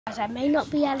Guys, I may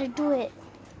not be able to do it.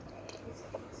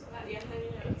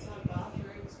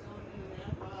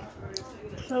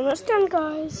 So almost done,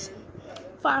 guys.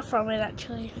 Far from it,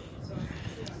 actually.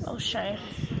 I'll show you.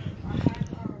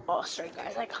 Oh, sorry,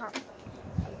 guys, I can't.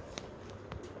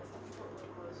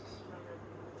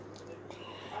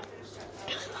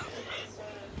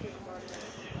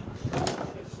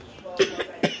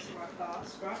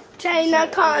 Jane, I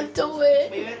can't do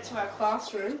it. We went to our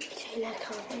classroom. Jane, I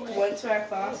can't do it. Went to our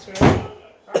classroom.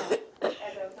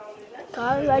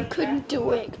 Guys, I couldn't do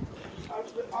it.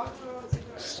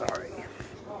 Sorry.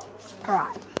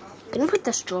 Alright. I'm gonna put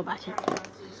the straw back in.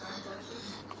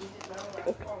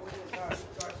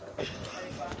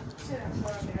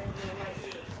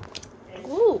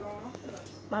 Ooh.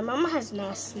 My mum has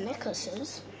nice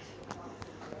necklaces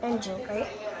and jewelry.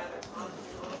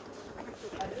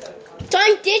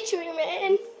 Don't ditch me,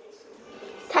 man.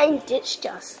 Don't ditch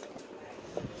us.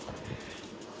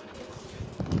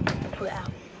 Wow.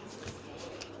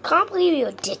 Can't believe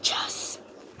you'll ditch us.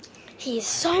 He is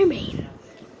so mean.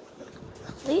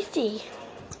 At least he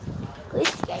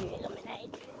gave me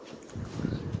lemonade.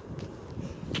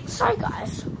 So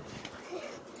guys,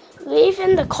 leave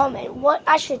in the comment what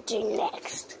I should do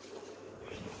next.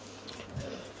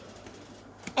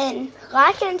 And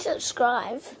like and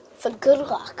subscribe for good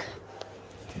luck.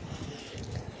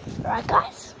 Right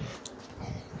guys?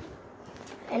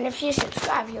 And if you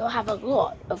subscribe, you'll have a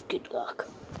lot of good luck.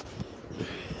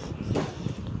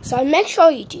 So make sure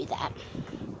you do that.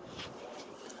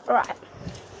 Alright.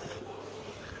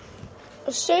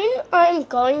 Soon I'm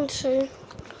going to,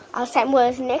 I'll say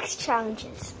what the next challenge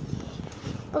is.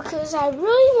 Because I really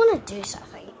want to do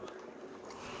something.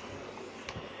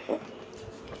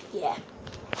 Yeah.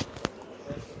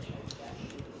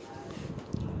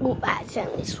 Oh, I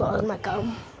accidentally swallowed my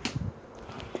gum.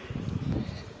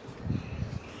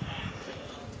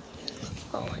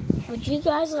 Oh, would you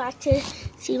guys like to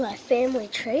see my family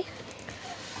tree?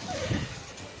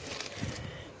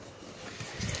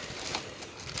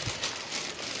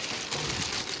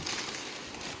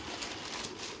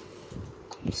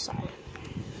 So,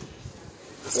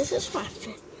 this is my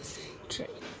family tree.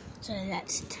 So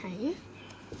that's Tane.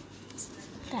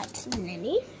 That's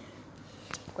Nenny,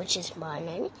 which is my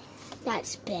name.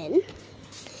 That's Ben.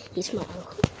 He's my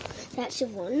uncle. That's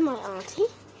Yvonne, my auntie.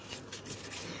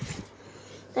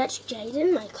 That's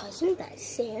Jaden, my cousin. That's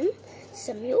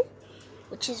Samuel,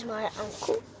 which is my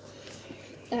uncle.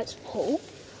 That's Paul,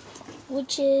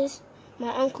 which is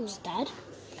my uncle's dad.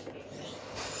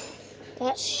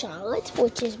 That's Charlotte,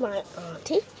 which is my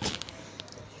auntie.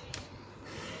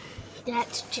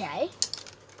 That's Jay.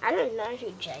 I don't know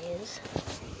who Jay is.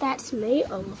 That's me,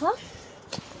 Oliver.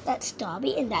 That's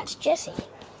Darby, and that's Jessie.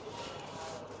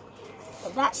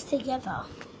 And that's together.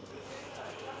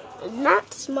 And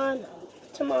that's my name.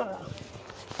 Tomorrow.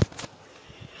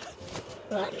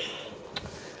 Right.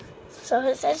 So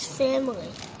it says family,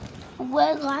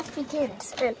 where life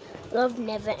begins and love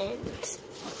never ends.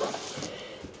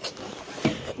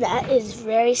 That is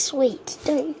very sweet,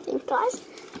 don't you think, guys?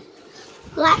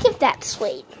 Like if that's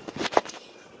sweet.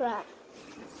 Right.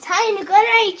 Tane, you got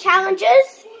any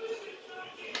challenges?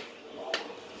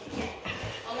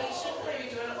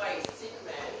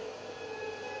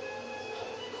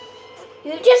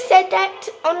 You just said that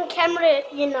on camera,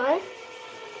 you know.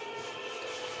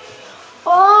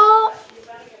 Oh,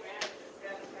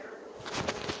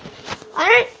 I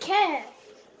don't care.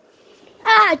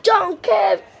 I don't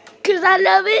care because I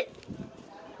love it.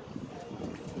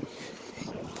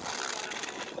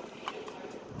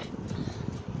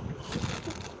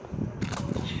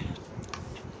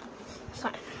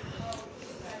 Sorry.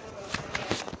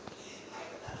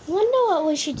 I wonder what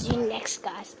we should do next,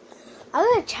 guys. I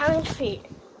got a challenge for you.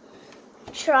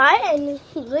 Try and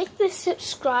click the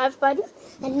subscribe button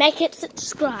and make it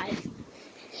subscribe.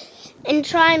 And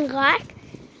try and like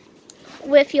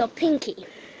with your pinky.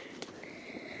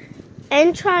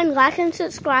 And try and like and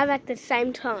subscribe at the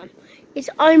same time. It's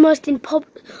almost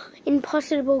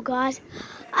impossible, guys.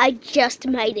 I just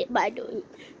made it by doing it.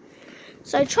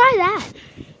 So try that.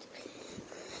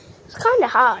 It's kind of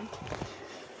hard.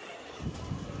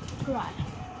 Right.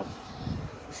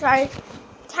 So,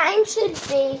 time should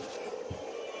be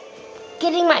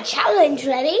getting my challenge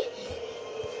ready.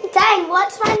 Dang,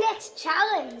 what's my next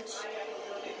challenge?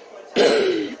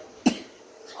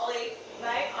 Ollie,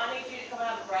 mate, I need you to come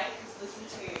out of the break and listen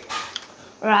to you.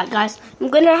 Alright, guys, I'm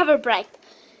going to have a break.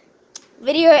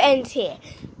 Video ends here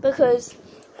because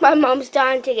my mom's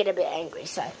starting to get a bit angry.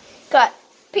 So, guys,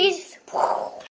 peace.